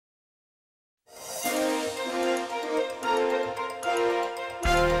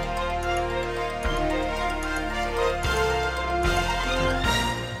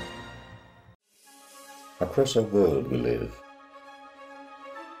Across our world we live,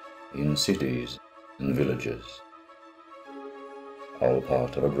 in cities and villages, all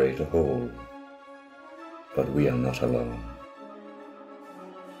part of a greater whole, but we are not alone.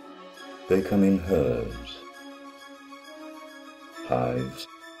 They come in herds, hives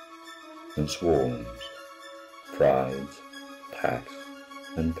and swarms, prides, packs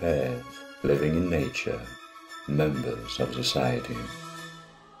and pairs, living in nature, members of society.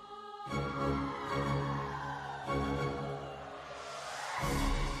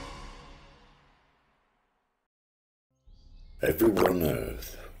 Everywhere on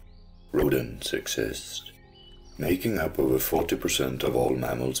Earth, rodents exist, making up over 40% of all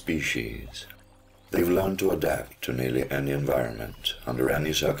mammal species. They've learned to adapt to nearly any environment, under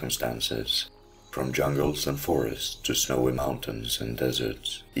any circumstances, from jungles and forests to snowy mountains and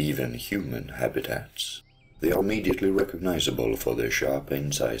deserts, even human habitats. They are immediately recognizable for their sharp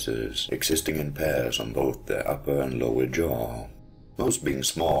incisors, existing in pairs on both their upper and lower jaw, most being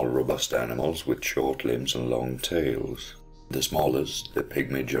small, robust animals with short limbs and long tails. The smallest, the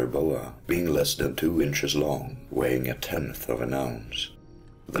pygmy jerboa, being less than 2 inches long, weighing 1/10 of an ounce.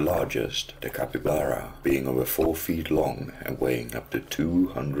 The largest, the capybara, being over 4 feet long and weighing up to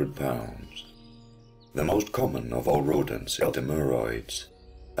 200 pounds. The most common of all rodents are the muroids,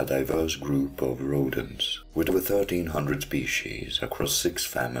 a diverse group of rodents, with over 1,300 species across 6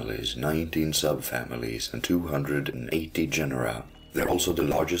 families, 19 subfamilies, and 280 genera. They're also the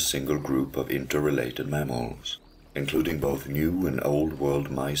largest single group of interrelated mammals, including both new and old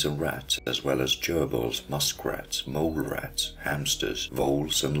world mice and rats, as well as gerbils, muskrats, mole rats, hamsters,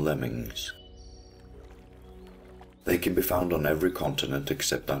 voles, and lemmings. They can be found on every continent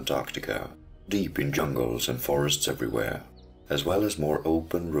except Antarctica, deep in jungles and forests everywhere, as well as more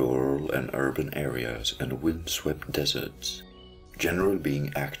open rural and urban areas and windswept deserts, generally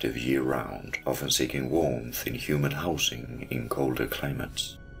being active year-round, often seeking warmth in human housing in colder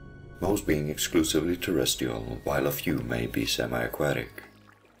climates, most being exclusively terrestrial, while a few may be semi-aquatic.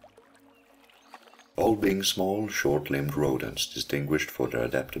 All being small, short-limbed rodents distinguished for their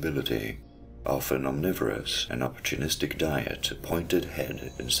adaptability, often omnivorous, an opportunistic diet, a pointed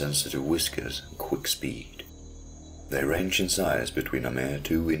head, and sensitive whiskers, and quick speed. They range in size between a mere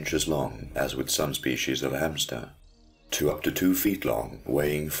 2 inches long, as with some species of hamster, to up to 2 feet long,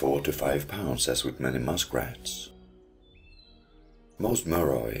 weighing 4 to 5 pounds, as with many muskrats. Most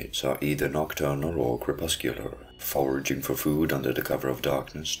muroids are either nocturnal or crepuscular, foraging for food under the cover of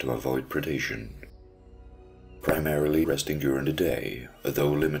darkness to avoid predation. Primarily resting during the day,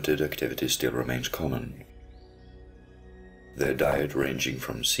 though limited activity still remains common. Their diet ranging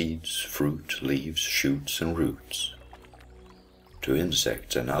from seeds, fruit, leaves, shoots, and roots, to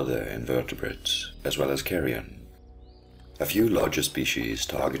insects and other invertebrates, as well as carrion. A few larger species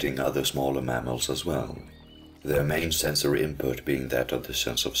targeting other smaller mammals as well, their main sensory input being that of the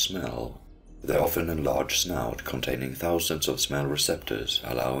sense of smell. They often a large snout containing thousands of smell receptors,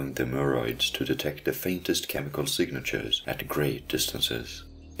 allowing the muroids to detect the faintest chemical signatures at great distances,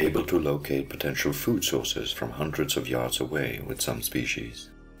 able to locate potential food sources from hundreds of yards away with some species.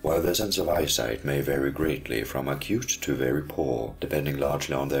 While their sense of eyesight may vary greatly from acute to very poor, depending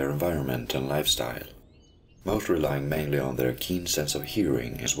largely on their environment and lifestyle, most relying mainly on their keen sense of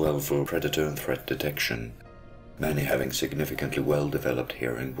hearing as well for predator and threat detection, many having significantly well-developed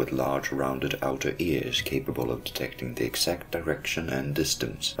hearing with large rounded outer ears capable of detecting the exact direction and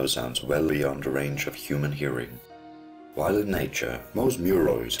distance of sounds well beyond the range of human hearing. While in nature, most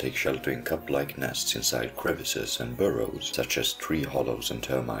muroids take shelter in cup-like nests inside crevices and burrows, such as tree hollows and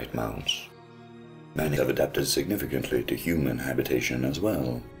termite mounds. Many have adapted significantly to human habitation as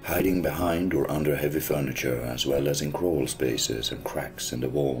well, hiding behind or under heavy furniture as well as in crawl spaces and cracks in the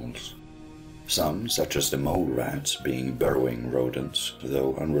walls. Some, such as the mole rats, being burrowing rodents,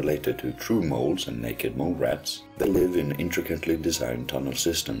 though unrelated to true moles and naked mole rats, they live in intricately designed tunnel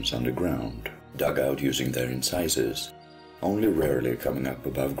systems underground, dug out using their incisors, only rarely coming up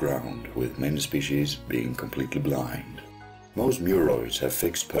above ground, with many species being completely blind. Most muroids have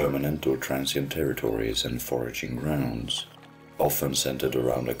fixed permanent or transient territories and foraging grounds, often centered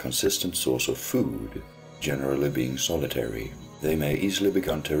around a consistent source of food, generally being solitary. They may easily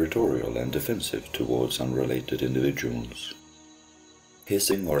become territorial and defensive towards unrelated individuals,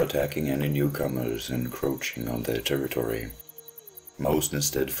 hissing or attacking any newcomers encroaching on their territory, most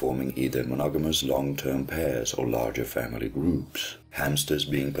instead forming either monogamous long-term pairs or larger family groups, hamsters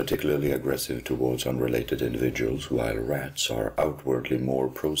being particularly aggressive towards unrelated individuals, while rats are outwardly more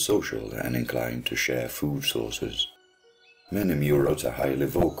pro-social and inclined to share food sources. Many muroids are highly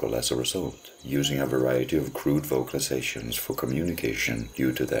vocal as a result, using a variety of crude vocalizations for communication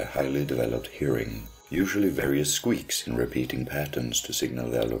due to their highly developed hearing, usually various squeaks in repeating patterns to signal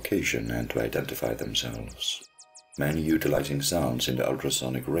their location and to identify themselves. Many utilizing sounds in the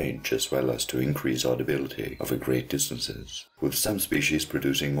ultrasonic range as well as to increase audibility over great distances, with some species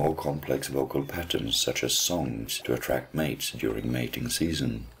producing more complex vocal patterns such as songs to attract mates during mating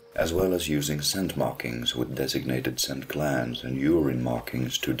season, as well as using scent markings with designated scent glands and urine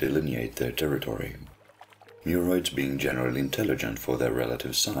markings to delineate their territory. Muroids being generally intelligent for their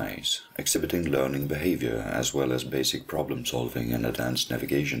relative size, exhibiting learning behavior as well as basic problem-solving and advanced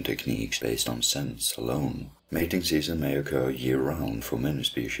navigation techniques based on scents alone. Mating season may occur year-round for many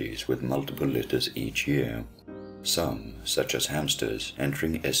species with multiple litters each year. Some, such as hamsters,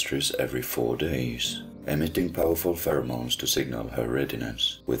 entering estrus every 4 days, emitting powerful pheromones to signal her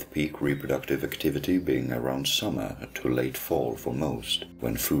readiness, with peak reproductive activity being around summer to late fall for most,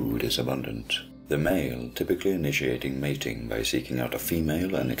 when food is abundant. The male typically initiating mating by seeking out a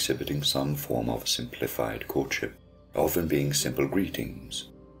female and exhibiting some form of simplified courtship, often being simple greetings,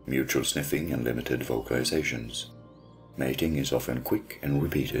 mutual sniffing and limited vocalizations. Mating is often quick and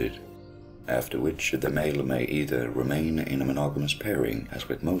repeated, after which the male may either remain in a monogamous pairing as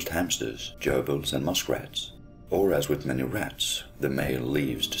with most hamsters, gerbils and muskrats, or as with many rats, the male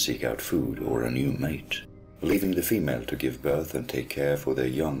leaves to seek out food or a new mate, leaving the female to give birth and take care for their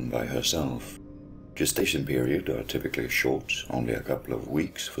young by herself. Gestation period are typically short, only a couple of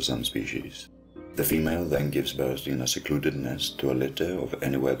weeks for some species. The female then gives birth in a secluded nest to a litter of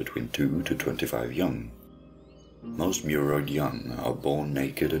anywhere between 2 to 25 young. Most muroid young are born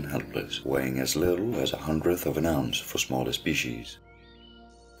naked and helpless, weighing as little as 1/100th of an ounce for smaller species.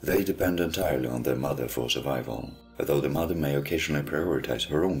 They depend entirely on their mother for survival, although the mother may occasionally prioritize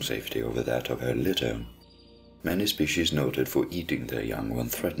her own safety over that of her litter. Many species noted for eating their young when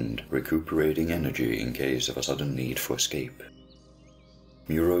threatened, recuperating energy in case of a sudden need for escape.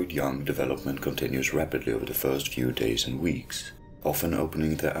 Muroid young development continues rapidly over the first few days and weeks, often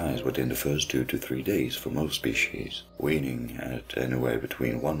opening their eyes within the first 2 to 3 days for most species, weaning at anywhere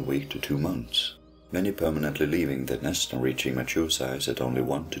between 1 week to 2 months, many permanently leaving the nest and reaching mature size at only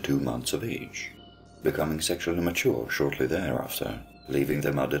 1 to 2 months of age, becoming sexually mature shortly thereafter, leaving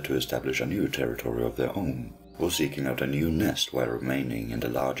their mother to establish a new territory of their own, or seeking out a new nest while remaining in the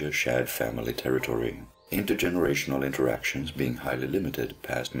larger shared family territory. Intergenerational interactions being highly limited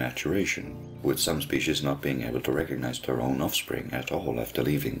past maturation, with some species not being able to recognize their own offspring at all after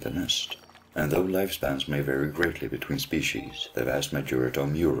leaving the nest. And though lifespans may vary greatly between species, the vast majority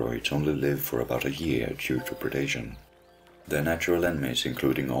of muroids only live for about a year due to predation. Their natural enemies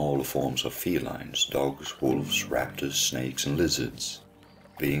including all forms of felines, dogs, wolves, raptors, snakes and lizards,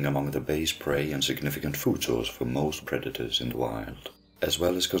 being among the base prey and significant food source for most predators in the wild, as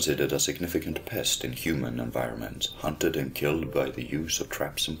well as considered a significant pest in human environments, hunted and killed by the use of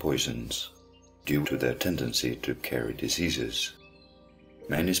traps and poisons, due to their tendency to carry diseases.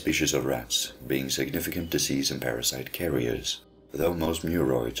 Many species of rats being significant disease and parasite carriers, though most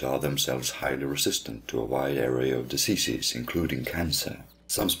muroids are themselves highly resistant to a wide array of diseases including cancer.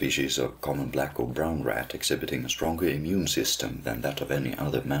 Some species of common black or brown rat exhibiting a stronger immune system than that of any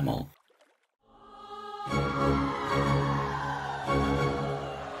other mammal.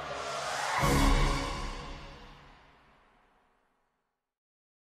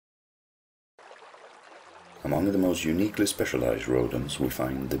 Among the most uniquely specialized rodents we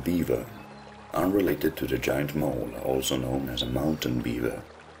find the beaver, unrelated to the giant mole, also known as a mountain beaver.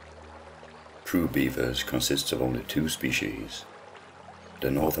 True beavers consists of only 2 species. The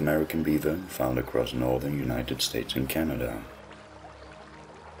North American beaver, found across northern United States and Canada,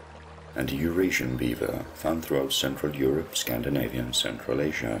 and the Eurasian beaver, found throughout Central Europe, Scandinavia and Central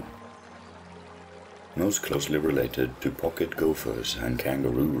Asia. Most closely related to pocket gophers and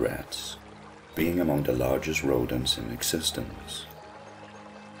kangaroo rats, being among the largest rodents in existence.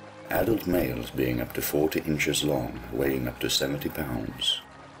 Adult males being up to 40 inches long, weighing up to 70 pounds.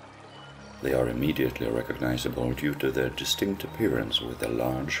 They are immediately recognizable due to their distinct appearance with their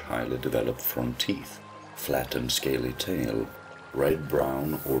large, highly developed front teeth, flattened scaly tail,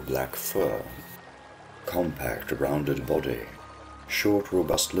 red-brown or black fur, compact rounded body, short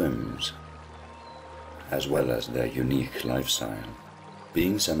robust limbs, as well as their unique lifestyle,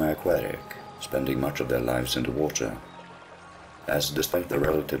 being semi-aquatic, spending much of their lives in the water, as despite their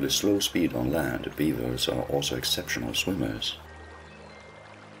relatively slow speed on land, beavers are also exceptional swimmers.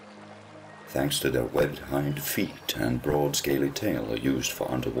 Thanks to their webbed hind feet and broad scaly tail used for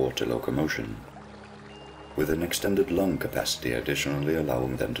underwater locomotion, with an extended lung capacity additionally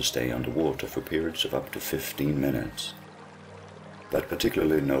allowing them to stay underwater for periods of up to 15 minutes. But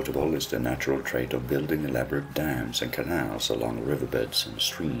particularly notable is the natural trait of building elaborate dams and canals along riverbeds and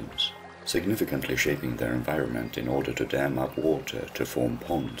streams, significantly shaping their environment in order to dam up water to form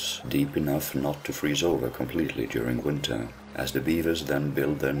ponds deep enough not to freeze over completely during winter, as the beavers then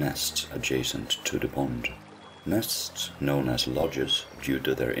build their nests adjacent to the pond. Nests known as lodges due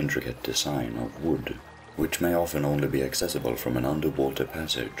to their intricate design of wood, which may often only be accessible from an underwater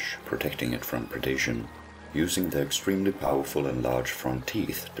passage, protecting it from predation, using their extremely powerful and large front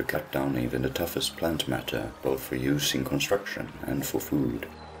teeth to cut down even the toughest plant matter, both for use in construction and for food,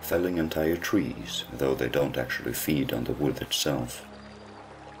 felling entire trees, though they don't actually feed on the wood itself.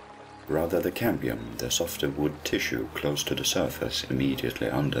 Rather the cambium, the softer wood tissue close to the surface immediately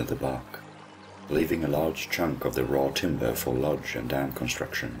under the bark, leaving a large chunk of the raw timber for lodge and dam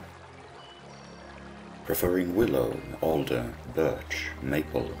construction. Preferring willow, alder, birch,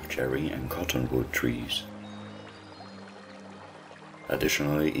 maple, cherry and cottonwood trees.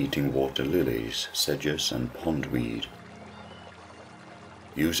 Additionally eating water lilies, sedges and pondweed.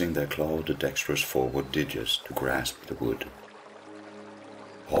 Using their clawed, dexterous forward digits to grasp the wood.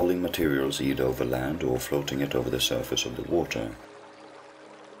 Hauling materials either over land or floating it over the surface of the water.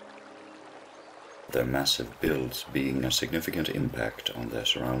 Their massive builds being a significant impact on their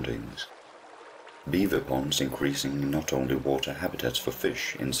surroundings. Beaver ponds increasing not only water habitats for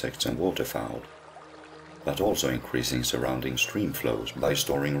fish, insects and waterfowl, but also increasing surrounding stream flows by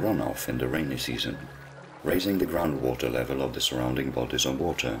storing runoff in the rainy season, raising the groundwater level of the surrounding bodies of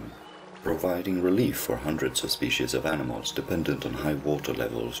water, providing relief for hundreds of species of animals dependent on high water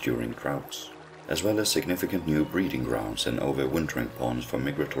levels during droughts, as well as significant new breeding grounds and overwintering ponds for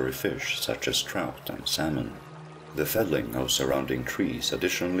migratory fish such as trout and salmon. The felling of surrounding trees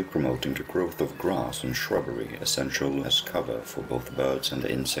additionally promoting the growth of grass and shrubbery essential as cover for both birds and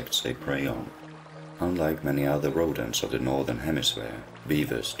the insects they prey on. Unlike many other rodents of the northern hemisphere,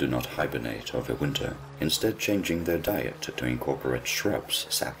 beavers do not hibernate over winter, instead changing their diet to incorporate shrubs,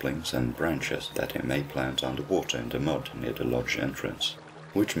 saplings and branches that they may plant underwater in the mud near the lodge entrance,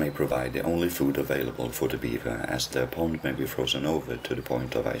 which may provide the only food available for the beaver as their pond may be frozen over to the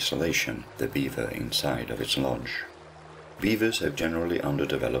point of isolation, the beaver inside of its lodge. Beavers have generally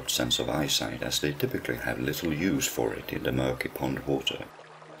underdeveloped sense of eyesight as they typically have little use for it in the murky pond water,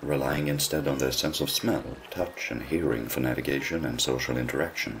 relying instead on their sense of smell, touch and hearing for navigation and social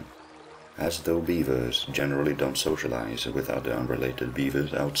interaction, as though beavers generally don't socialize with other unrelated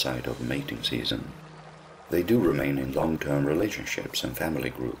beavers outside of mating season. They do remain in long-term relationships and family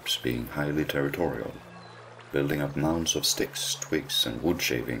groups, being highly territorial, building up mounds of sticks, twigs and wood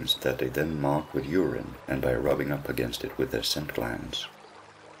shavings that they then mark with urine and by rubbing up against it with their scent glands,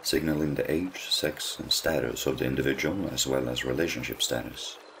 signaling the age, sex and status of the individual as well as relationship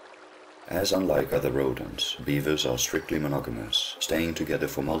status. As unlike other rodents, beavers are strictly monogamous, staying together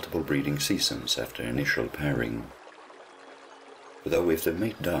for multiple breeding seasons after initial pairing. Though if the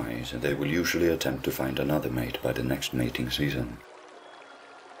mate dies, they will usually attempt to find another mate by the next mating season.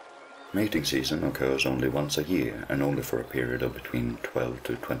 Mating season occurs only once a year and only for a period of between 12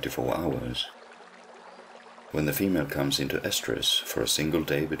 to 24 hours, when the female comes into estrus for a single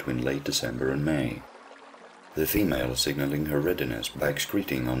day between late December and May. The female signaling her readiness by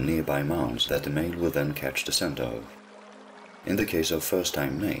excreting on nearby mounds that the male will then catch the scent of. In the case of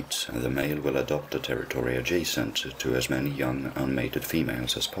first-time mates, the male will adopt a territory adjacent to as many young, unmated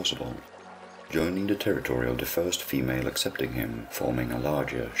females as possible, joining the territory of the first female accepting him, forming a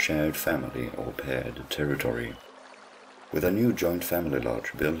larger, shared family or paired territory, with a new joint family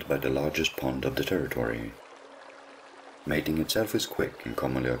lodge built by the largest pond of the territory. Mating itself is quick and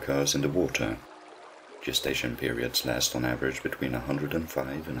commonly occurs in the water. Gestation periods last on average between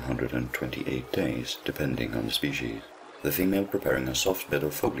 105 and 128 days, depending on the species. The female preparing a soft bed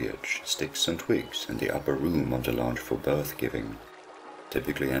of foliage, sticks and twigs in the upper room of the lodge for birth giving.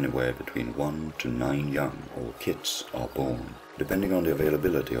 Typically anywhere between 1 to 9 young or kits are born, depending on the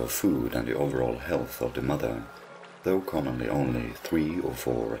availability of food and the overall health of the mother, though commonly only 3 or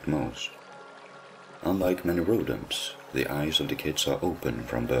 4 at most. Unlike many rodents, the eyes of the kits are open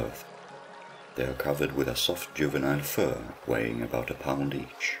from birth. They are covered with a soft juvenile fur weighing about a pound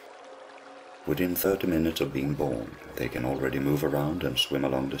each. Within 30 minutes of being born, they can already move around and swim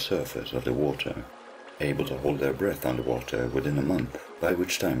along the surface of the water, able to hold their breath underwater within a month, by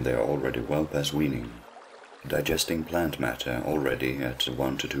which time they are already well past weaning, digesting plant matter already at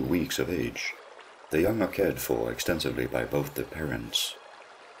 1 to 2 weeks of age. The young are cared for extensively by both their parents,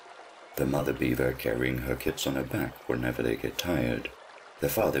 the mother beaver carrying her kits on her back whenever they get tired, the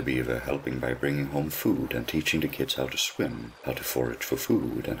father beaver helping by bringing home food and teaching the kits how to swim, how to forage for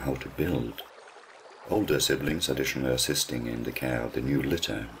food, and how to build. Older siblings additionally assisting in the care of the new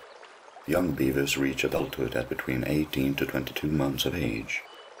litter. Young beavers reach adulthood at between 18 to 22 months of age.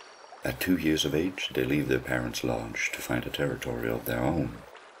 At 2 years of age, they leave their parents' lodge to find a territory of their own,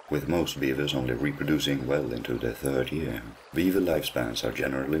 with most beavers only reproducing well into their 3rd year. Beaver lifespans are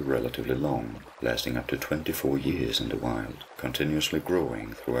generally relatively long, lasting up to 24 years in the wild, continuously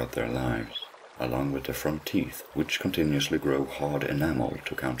growing throughout their lives, along with their front teeth, which continuously grow hard enamel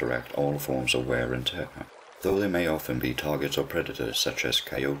to counteract all forms of wear and tear, though they may often be targets of predators such as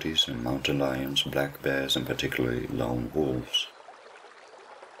coyotes and mountain lions, black bears, and particularly lone wolves.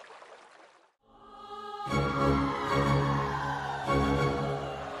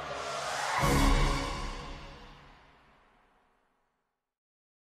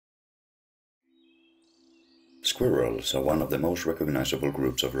 Squirrels are one of the most recognizable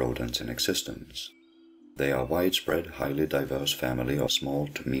groups of rodents in existence. They are a widespread, highly diverse family of small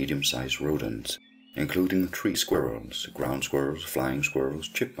to medium-sized rodents, including tree squirrels, ground squirrels, flying squirrels,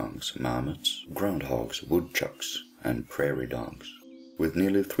 chipmunks, marmots, groundhogs, woodchucks, and prairie dogs, with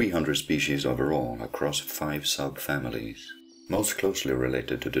nearly 300 species overall across 5 subfamilies. Most closely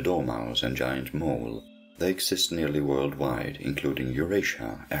related to the dormouse and giant mole, they exist nearly worldwide, including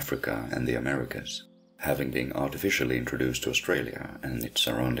Eurasia, Africa, and the Americas. Having been artificially introduced to Australia and its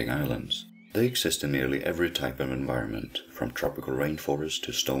surrounding islands, they exist in nearly every type of environment, from tropical rainforests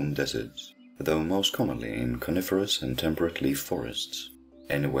to stone deserts, though most commonly in coniferous and temperate leaf forests,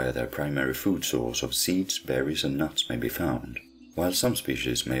 anywhere their primary food source of seeds, berries, and nuts may be found, while some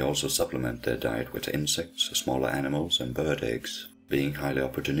species may also supplement their diet with insects, smaller animals, and bird eggs, being highly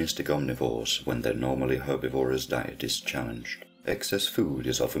opportunistic omnivores when their normally herbivorous diet is challenged. Excess food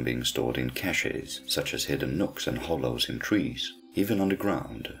is often being stored in caches, such as hidden nooks and hollows in trees, even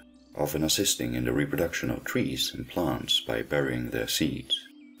underground, often assisting in the reproduction of trees and plants by burying their seeds.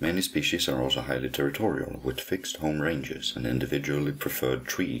 Many species are also highly territorial, with fixed home ranges and individually preferred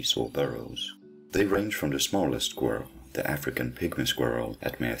trees or burrows. They range from the smallest squirrel, the African pygmy squirrel,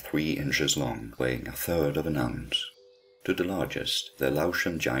 at mere 3 inches long, weighing 1/3 of an ounce, to the largest, the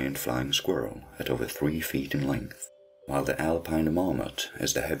Laotian giant flying squirrel, at over 3 feet in length, while the alpine marmot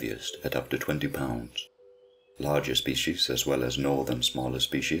is the heaviest at up to 20 pounds. Larger species, as well as northern smaller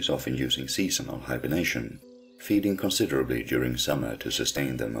species, often using seasonal hibernation, feeding considerably during summer to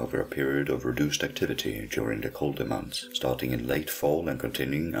sustain them over a period of reduced activity during the colder months, starting in late fall and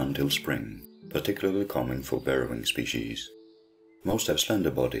continuing until spring, particularly common for burrowing species. Most have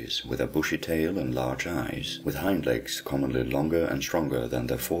slender bodies, with a bushy tail and large eyes, with hind legs commonly longer and stronger than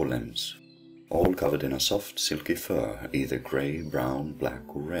their forelimbs, all covered in a soft, silky fur, either grey, brown, black,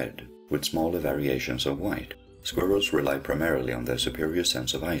 or red, with smaller variations of white. Squirrels rely primarily on their superior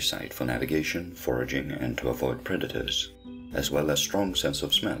sense of eyesight for navigation, foraging, and to avoid predators, as well as strong sense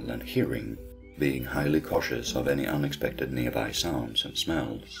of smell and hearing, being highly cautious of any unexpected nearby sounds and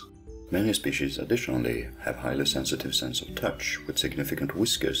smells. Many species additionally have highly sensitive sense of touch, with significant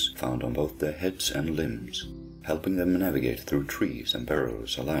whiskers found on both their heads and limbs, helping them navigate through trees and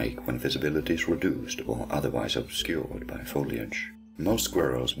burrows alike when visibility is reduced or otherwise obscured by foliage. Most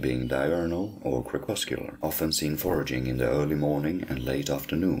squirrels being diurnal or crepuscular, often seen foraging in the early morning and late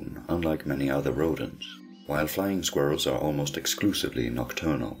afternoon, unlike many other rodents, while flying squirrels are almost exclusively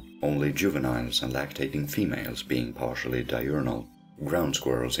nocturnal, only juveniles and lactating females being partially diurnal. Ground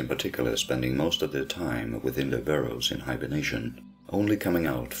squirrels in particular spending most of their time within their burrows in hibernation, only coming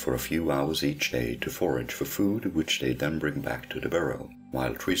out for a few hours each day to forage for food which they then bring back to the burrow,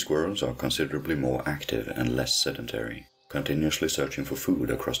 while tree squirrels are considerably more active and less sedentary, continuously searching for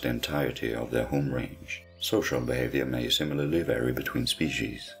food across the entirety of their home range. Social behavior may similarly vary between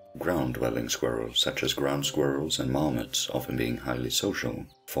species. Ground-dwelling squirrels, such as ground squirrels and marmots, often being highly social,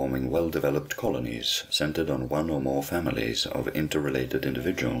 forming well-developed colonies centered on one or more families of interrelated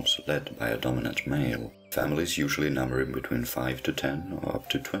individuals led by a dominant male. Families usually numbering between 5 to 10 or up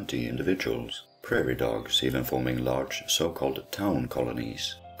to 20 individuals. Prairie dogs even forming large so-called town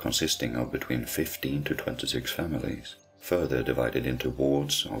colonies, consisting of between 15 to 26 families, further divided into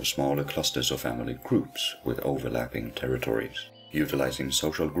wards or smaller clusters of family groups with overlapping territories, utilizing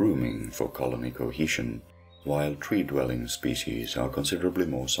social grooming for colony cohesion, while tree-dwelling species are considerably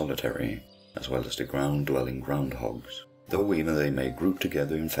more solitary, as well as the ground-dwelling groundhogs, though even they may group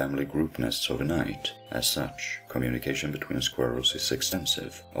together in family group nests overnight. As such, communication between squirrels is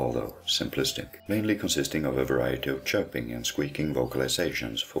extensive, although simplistic, mainly consisting of a variety of chirping and squeaking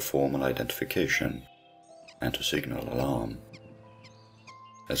vocalizations for formal identification and to signal alarm,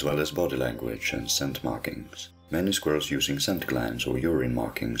 as well as body language and scent markings, many squirrels using scent glands or urine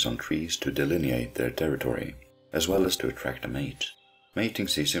markings on trees to delineate their territory, as well as to attract a mate. Mating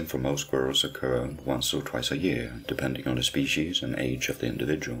season for most squirrels occur once or twice a year, depending on the species and age of the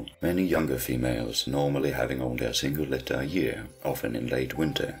individual. Many younger females normally having only a single litter a year, often in late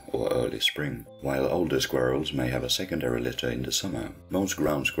winter or early spring, while older squirrels may have a secondary litter in the summer, most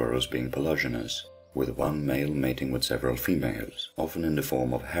ground squirrels being polygynous, with one male mating with several females, often in the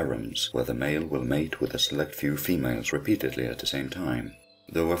form of harems, where the male will mate with a select few females repeatedly at the same time.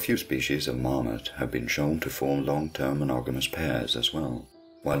 Though a few species of marmot have been shown to form long-term monogamous pairs as well.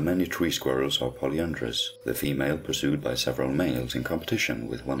 While many tree squirrels are polyandrous, the female pursued by several males in competition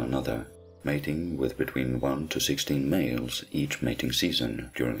with one another, mating with between 1 to 16 males each mating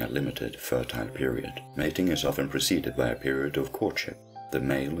season during a limited fertile period. Mating is often preceded by a period of courtship, the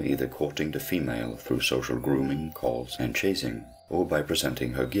male either courting the female through social grooming, calls, and chasing, or by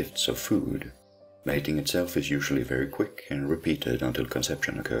presenting her gifts of food. Mating itself is usually very quick and repeated until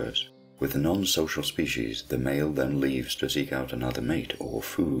conception occurs. With non-social species, the male then leaves to seek out another mate or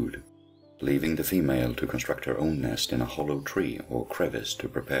food, leaving the female to construct her own nest in a hollow tree or crevice to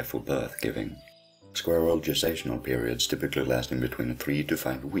prepare for birth-giving. Squirrel gestational periods typically lasting between 3 to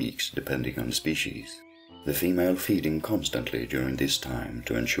 5 weeks, depending on the species. The female feeding constantly during this time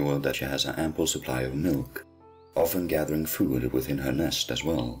to ensure that she has an ample supply of milk, often gathering food within her nest as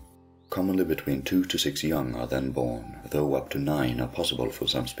well. Commonly between 2 to 6 young are then born, though up to 9 are possible for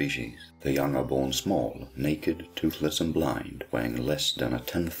some species. The young are born small, naked, toothless and blind, weighing less than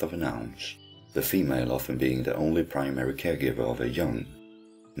 1/10 of an ounce, the female often being the only primary caregiver of a young,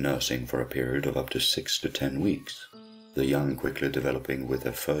 nursing for a period of up to 6 to 10 weeks. The young quickly developing with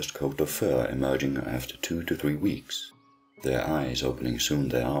their first coat of fur emerging after 2 to 3 weeks, their eyes opening soon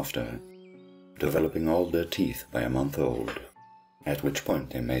thereafter, developing all their teeth by a month old, at which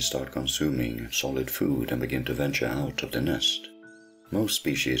point they may start consuming solid food and begin to venture out of the nest. Most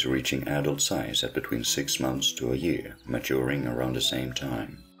species reaching adult size at between 6 months to a year, maturing around the same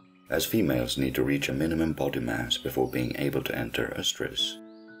time, as females need to reach a minimum body mass before being able to enter estrus.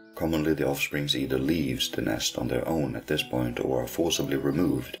 Commonly the offspring either leaves the nest on their own at this point or are forcibly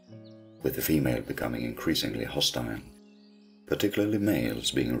removed, with the female becoming increasingly hostile, particularly males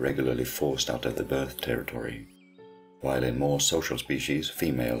being regularly forced out of the birth territory. While in more social species,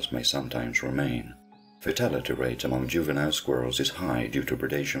 females may sometimes remain. Fatality rate among juvenile squirrels is high due to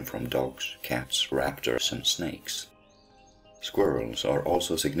predation from dogs, cats, raptors, and snakes. Squirrels are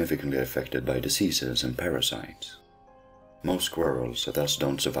also significantly affected by diseases and parasites. Most squirrels thus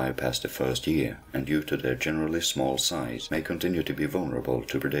don't survive past the first year, and due to their generally small size, may continue to be vulnerable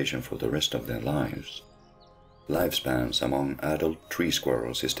to predation for the rest of their lives. Lifespans among adult tree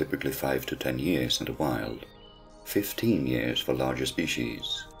squirrels is typically 5 to 10 years in the wild, 15 years for larger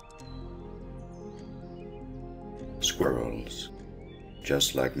species. Squirrels,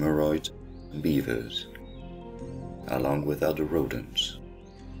 just like muroids and beavers, along with other rodents,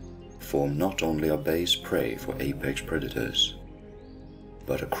 form not only a base prey for apex predators,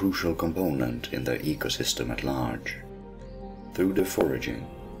 but a crucial component in their ecosystem at large, through their foraging,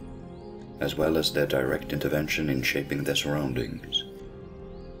 as well as their direct intervention in shaping their surroundings.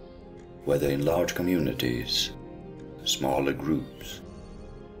 Whether in large communities, smaller groups,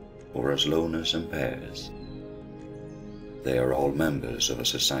 or as loners and pairs, they are all members of a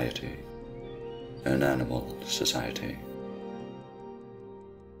society, an animal society.